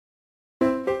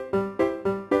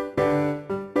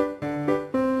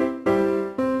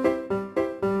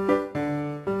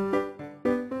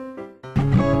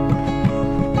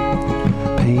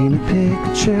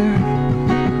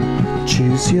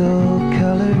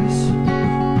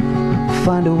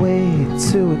Find a way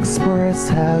to express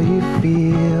how you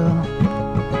feel.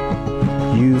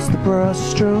 Use the brush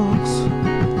strokes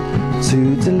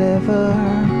to deliver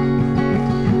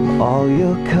all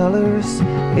your colors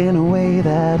in a way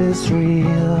that is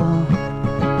real.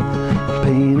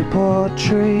 Paint a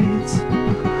portrait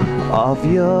of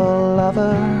your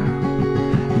lover,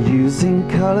 using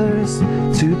colors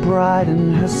to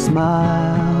brighten her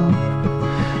smile.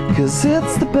 'Cause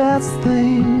it's the best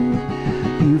thing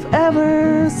you've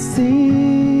ever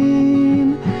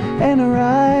seen, and her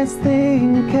eyes, they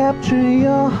can capture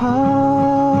your heart.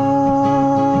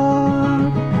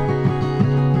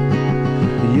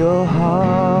 Your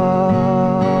heart.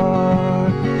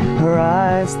 Her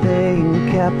eyes, they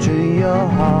can capture your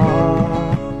heart.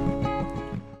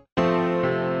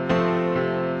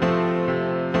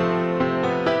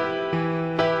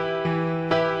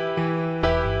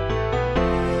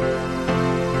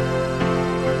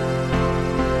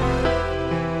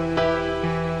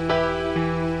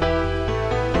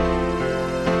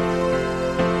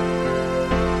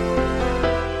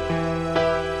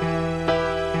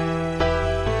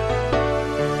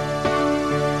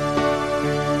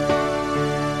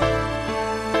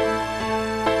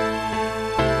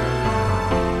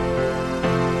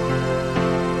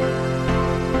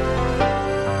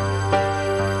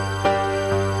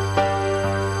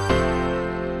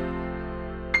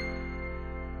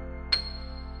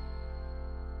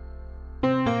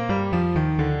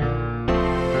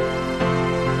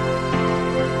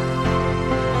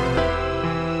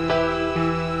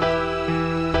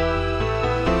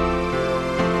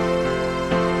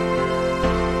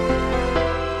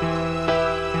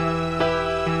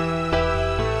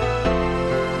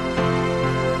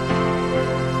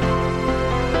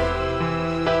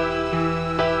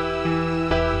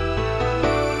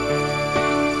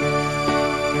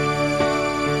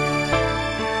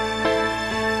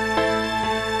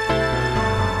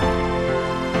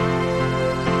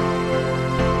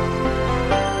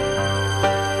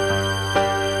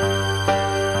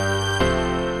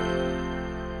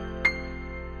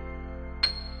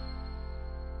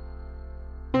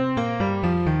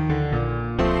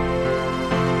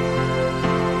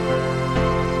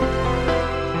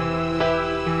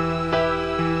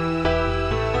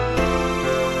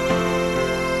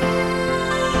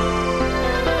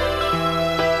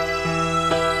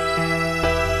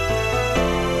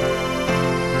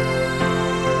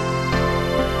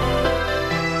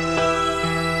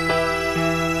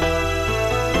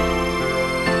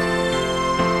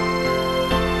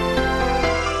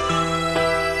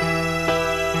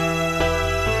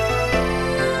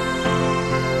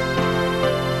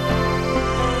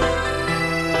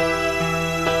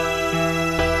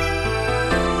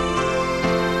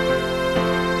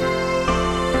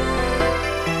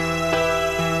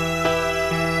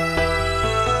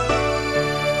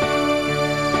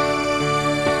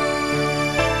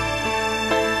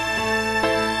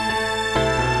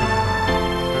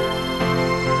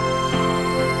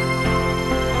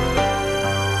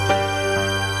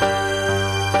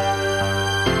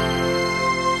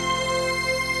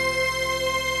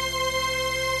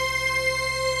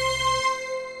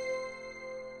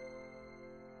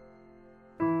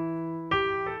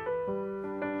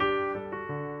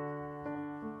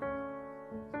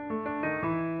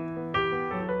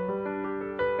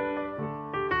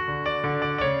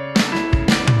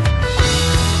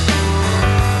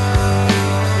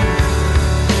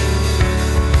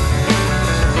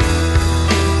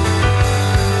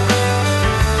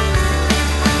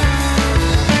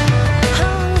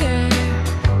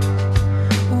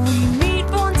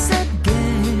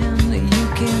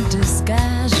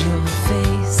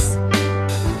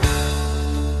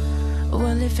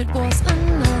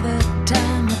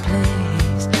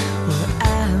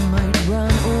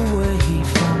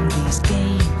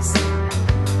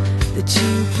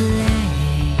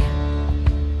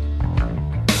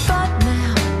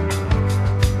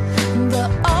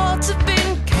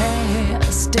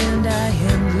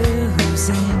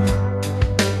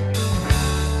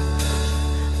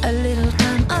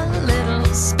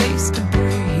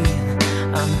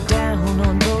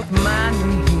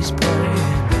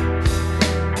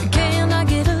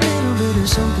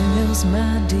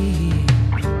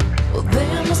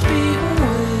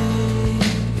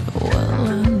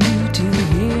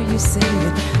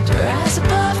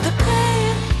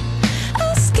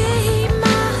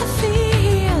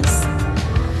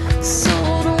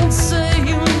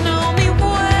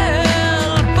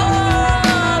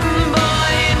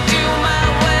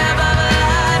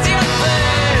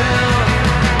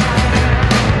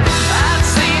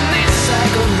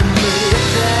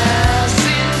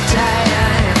 Tired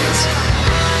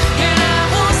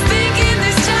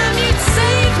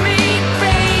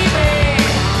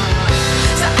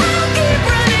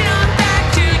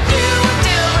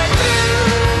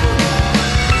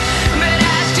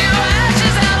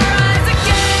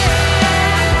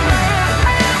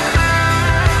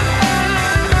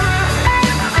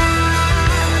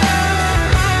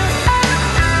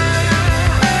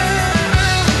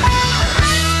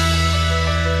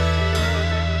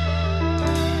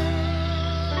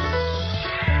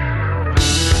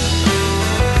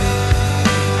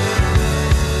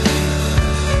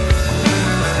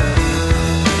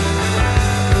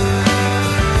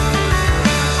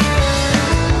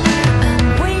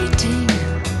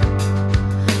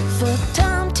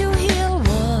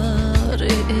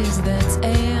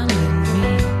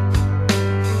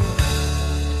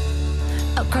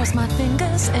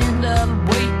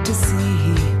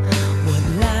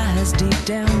lies deep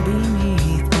down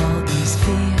beneath all these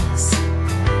fears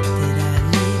that I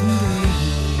didn't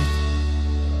breathe.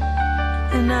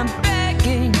 And I'm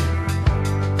begging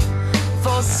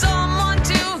for someone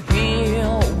to hear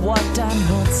what I'm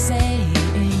not saying.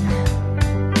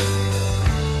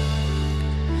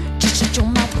 Just shut your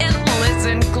mouth and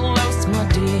listen close, my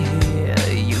dear.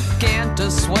 You can't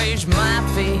assuage my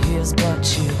fears,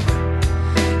 but you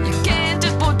can't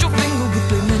just put your finger with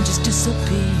them and just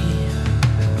disappear.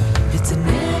 It's a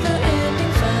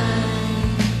never-ending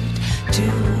fight to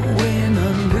win a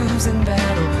losing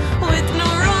battle with no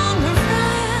wrong or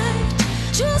right,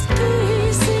 just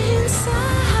peace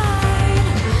inside.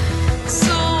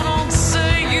 So don't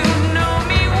say you know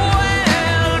me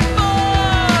well,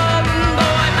 boy,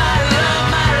 boy, my love,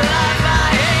 my life, I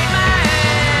hate my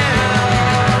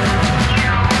hell.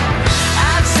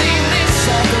 I've seen this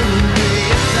suffering me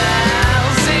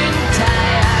 1,000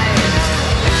 times,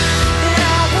 and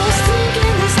I was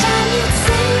thinking this time you'd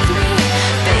save me,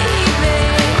 baby.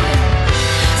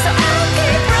 So I'll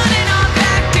keep running on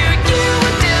back to you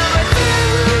until we're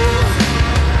through.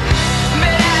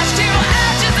 But ash to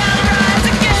ashes, I'll rise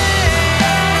again.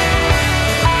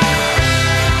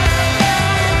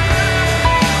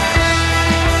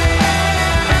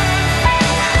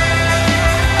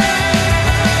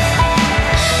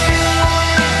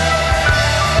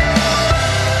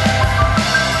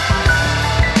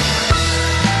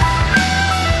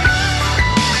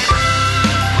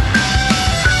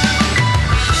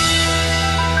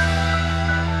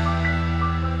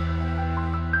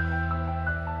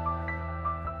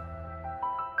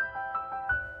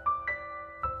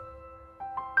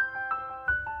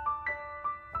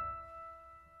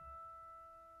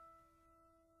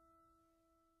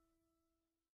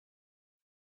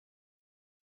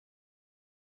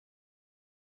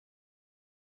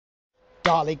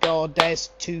 Darling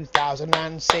Goddess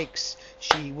 2006,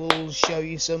 she will show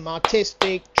you some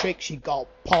artistic tricks. She got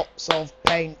pots of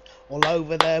paint all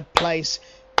over the place,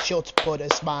 sure to put a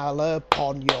smile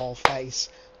upon your face.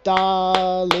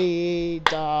 Darling,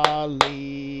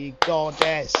 darling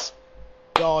Goddess,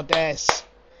 Goddess,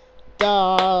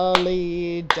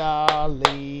 darling,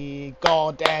 darling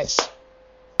Goddess,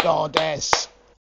 Goddess.